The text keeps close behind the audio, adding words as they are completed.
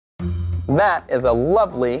That is a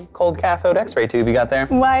lovely cold cathode X-ray tube you got there.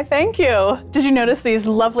 Why, thank you. Did you notice these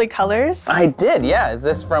lovely colors? I did, yeah. Is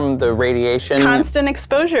this from the radiation? Constant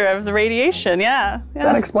exposure of the radiation, yeah.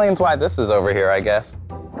 That explains why this is over here, I guess.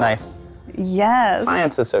 Nice. Yes.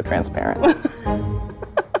 Science is so transparent.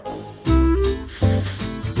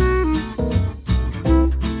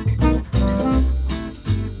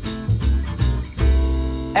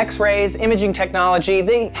 X-rays, imaging technology,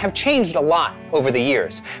 they have changed a lot over the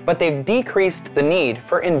years, but they've decreased the need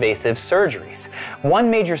for invasive surgeries. One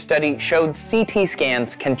major study showed CT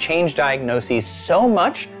scans can change diagnoses so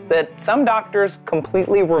much that some doctors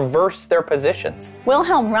completely reverse their positions.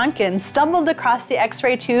 Wilhelm Röntgen stumbled across the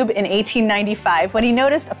X-ray tube in 1895 when he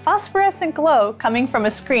noticed a phosphorescent glow coming from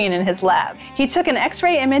a screen in his lab. He took an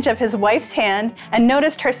X-ray image of his wife's hand and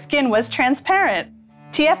noticed her skin was transparent.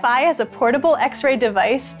 TFI is a portable X-ray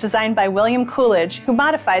device designed by William Coolidge, who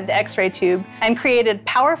modified the X-ray tube and created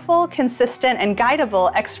powerful, consistent, and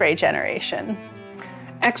guidable X-ray generation.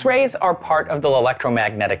 X-rays are part of the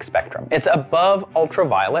electromagnetic spectrum. It's above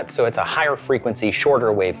ultraviolet, so it's a higher frequency,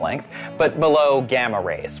 shorter wavelength, but below gamma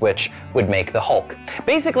rays, which would make the Hulk.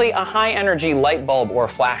 Basically, a high-energy light bulb or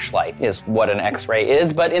flashlight is what an X-ray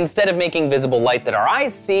is, but instead of making visible light that our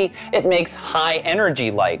eyes see, it makes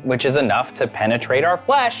high-energy light, which is enough to penetrate our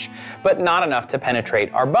flesh, but not enough to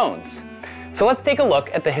penetrate our bones. So let's take a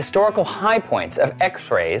look at the historical high points of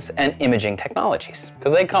X-rays and imaging technologies,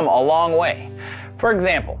 because they come a long way. For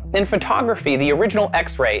example, in photography, the original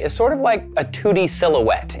X-ray is sort of like a 2D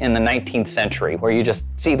silhouette in the 19th century, where you just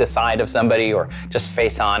see the side of somebody or just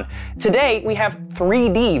face on. Today, we have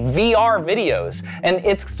 3D VR videos, and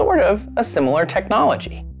it's sort of a similar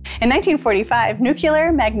technology. In 1945,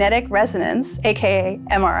 nuclear magnetic resonance, aka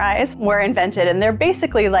MRIs, were invented, and they're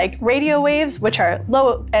basically like radio waves, which are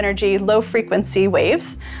low energy, low frequency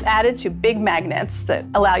waves, added to big magnets that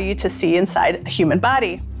allow you to see inside a human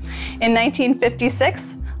body. In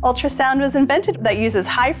 1956, ultrasound was invented that uses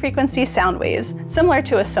high frequency sound waves, similar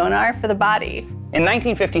to a sonar for the body. In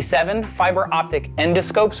 1957, fiber optic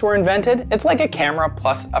endoscopes were invented. It's like a camera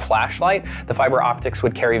plus a flashlight. The fiber optics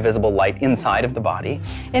would carry visible light inside of the body.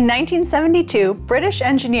 In 1972, British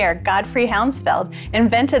engineer Godfrey Hounsfield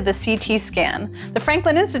invented the CT scan. The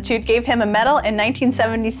Franklin Institute gave him a medal in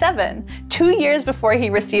 1977, 2 years before he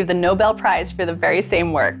received the Nobel Prize for the very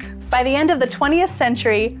same work. By the end of the 20th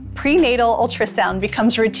century, prenatal ultrasound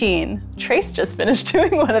becomes routine. Trace just finished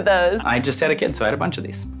doing one of those. I just had a kid, so I had a bunch of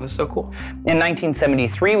these. It was so cool. In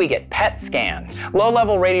 1973, we get PET scans.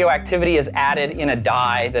 Low-level radioactivity is added in a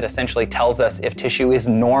dye that essentially tells us if tissue is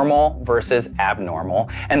normal versus abnormal.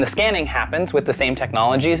 And the scanning happens with the same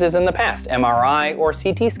technologies as in the past, MRI or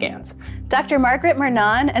CT scans. Dr. Margaret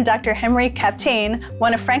Mernon and Dr. Henry Kapteyn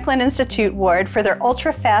won a Franklin Institute award for their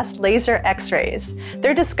ultra-fast laser X-rays.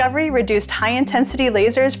 Their discovery reduced high-intensity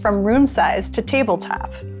lasers from room size to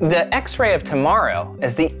tabletop. The X-ray of tomorrow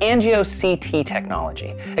is the angio-CT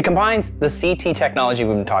technology. It combines the CT technology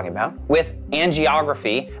we've been talking about with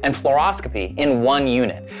angiography and fluoroscopy in one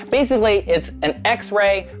unit. Basically, it's an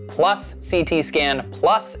X-ray plus CT scan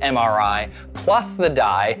plus MRI plus the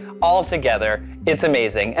dye all together. It's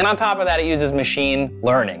amazing. And on top of that, it uses machine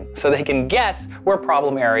learning, so they can guess where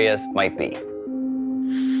problem areas might be.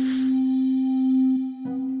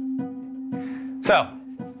 So,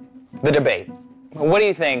 the debate. What do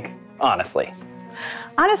you think, honestly?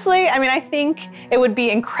 Honestly, I mean, I think it would be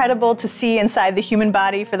incredible to see inside the human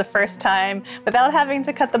body for the first time without having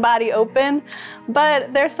to cut the body open,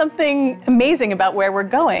 but there's something amazing about where we're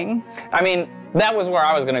going. I mean, that was where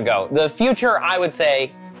I was gonna go. The future, I would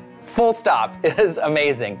say, full stop, is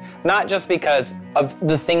amazing. Not just because of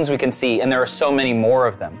the things we can see, and there are so many more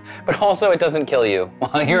of them, but also it doesn't kill you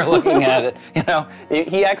while you're looking at it. You know,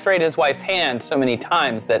 he X-rayed his wife's hand so many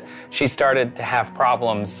times that she started to have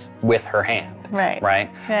problems with her hand. Right?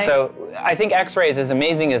 So I think X-rays, as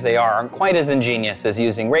amazing as they are, aren't quite as ingenious as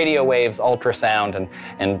using radio waves, ultrasound,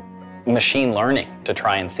 and machine learning to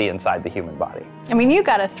try and see inside the human body. I mean, you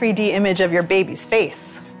got a 3D image of your baby's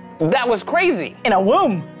face. That was crazy. In a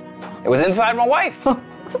womb. It was inside my wife.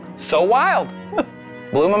 So wild.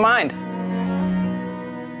 Blew my mind.